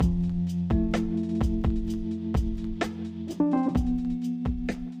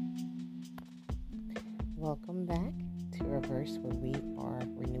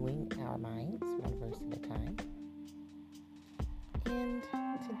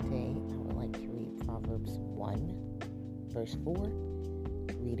Proverbs 1, verse 4,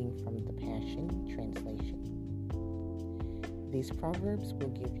 reading from the Passion Translation. These proverbs will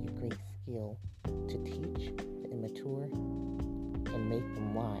give you great skill to teach the immature and make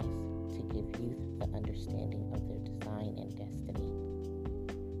them wise to give youth the understanding of their design and destiny.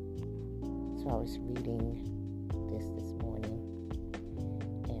 So I was reading this morning,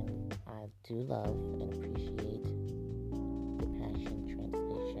 and I do love and appreciate the Passion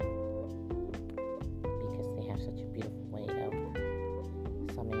Translation because they have such a beautiful way of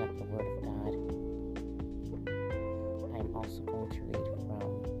summing up the Word of God. I'm also going to read from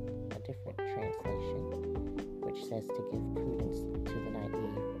a different translation, which says to give prudence to the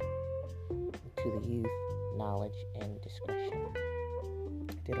naive, to the youth, knowledge and discretion.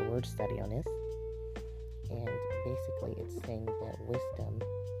 I did a word study on this, and basically it's saying that wisdom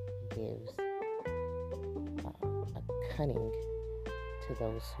gives a cunning to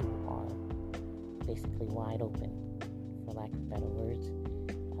those who are basically wide open, for lack of better words.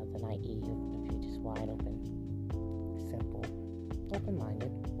 The naive, if you're just wide open, simple,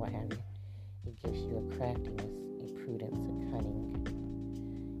 open-minded, what have you. It gives you a craftiness, a prudence, a cunning,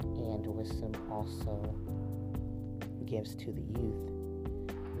 and wisdom also gives to the youth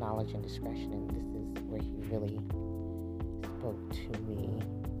knowledge and discretion. And this is where he really spoke to me.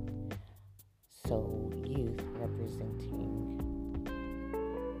 So youth representing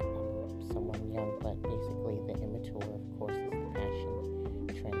someone young, but basically the immature, of course, as the Passion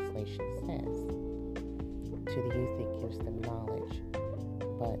Translation says. To the youth it gives them knowledge,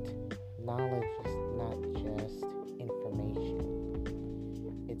 but knowledge is not just information.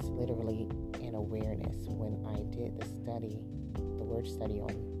 It's literally an awareness. When I did the word study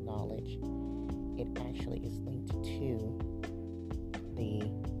on knowledge, it actually is linked to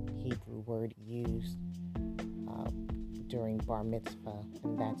the Hebrew word used during bar mitzvah,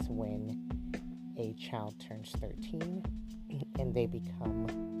 and that's when a child turns 13 and they become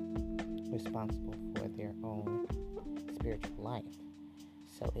responsible for their own spiritual life.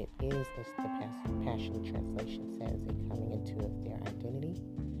 So it is, as the Passion Translation says, a coming into of their identity,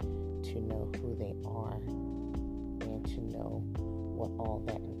 to know who they are and to know what all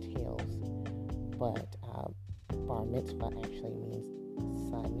that entails. But bar mitzvah actually means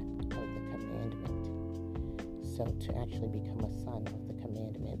son of the commandment. So to actually become a son of the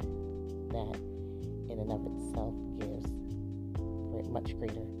commandment, that in and of itself gives much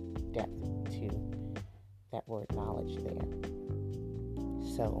greater depth to that word knowledge there.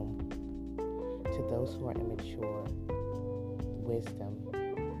 So to those who are immature, wisdom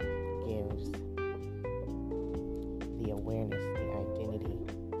gives the awareness, the identity,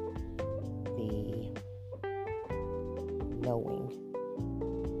 the knowing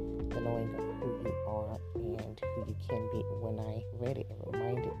of who you are and who you can be. When I read it, it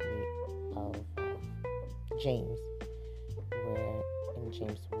reminded me of James, where in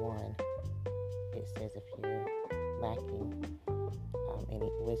James 1, it says if you're lacking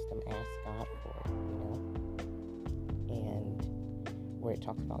any wisdom, ask God for it, and where it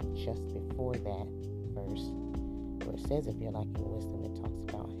talks about just before that verse, where it says if you're lacking wisdom, it talks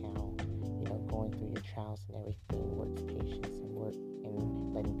about how, going through your trials and everything works patience,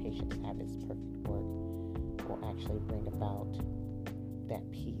 and letting patience have its perfect work will actually bring about that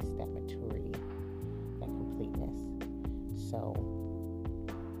peace, that maturity, that completeness. So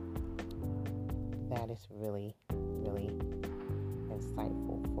that is really, really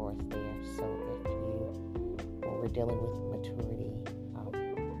insightful for us there. So when we're dealing with maturity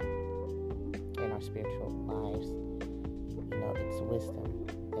in our spiritual lives, it's wisdom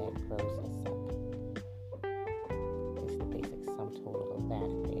that grows us up. It's the basic sum total of that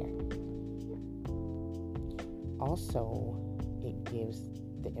there. Also, it gives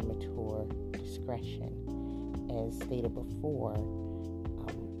the immature discretion. As stated before,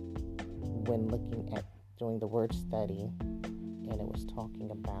 when doing the word study, and it was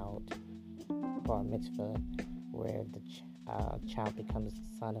talking about bar mitzvah, where the child becomes the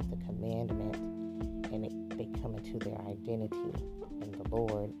son of the commandment, and they come into their identity in the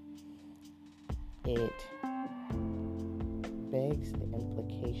Lord, it begs the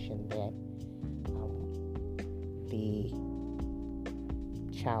implication that the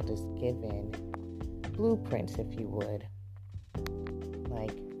child is given blueprints, if you would.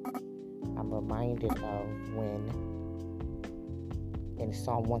 Like, I'm reminded of when in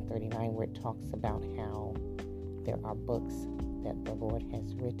Psalm 139, where it talks about how there are books that the Lord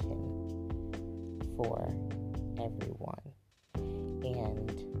has written for everyone, and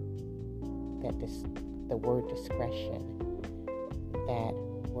that the word discretion, that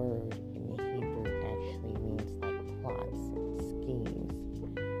word in Hebrew actually means like plots, schemes,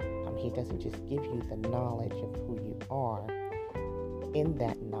 He doesn't just give you the knowledge of who you are. In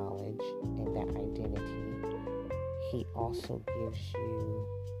that knowledge and that identity, He also gives you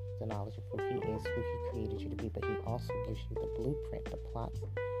the knowledge of who He is, who He created you to be, but He also gives you the blueprint, the plots,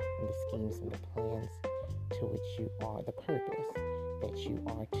 and the schemes and the plans to which you are, the purpose that you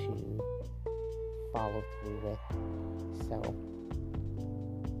are to follow through with. So,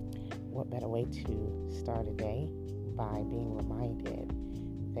 what better way to start a day by being reminded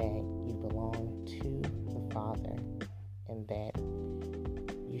that you belong to the Father and that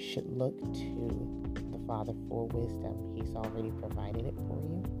you should look to the Father for wisdom. He's already provided it for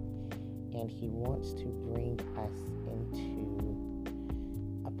you, and He wants to bring us into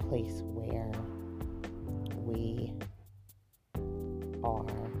a place where we are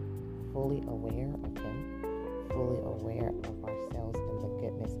fully aware of Him, fully aware of ourselves and the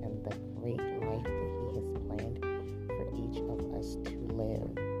goodness and the great life that He has planned for each of us to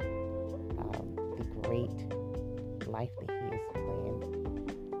live. The great life that He has planned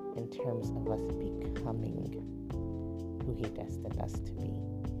in terms of us becoming who He destined us to be.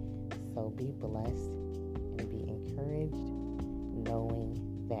 So be blessed and be encouraged, knowing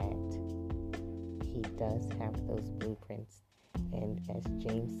that He does have those blueprints. And as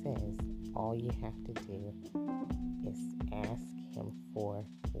James says, all you have to do is ask Him for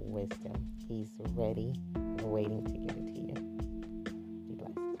wisdom. He's ready and waiting to give it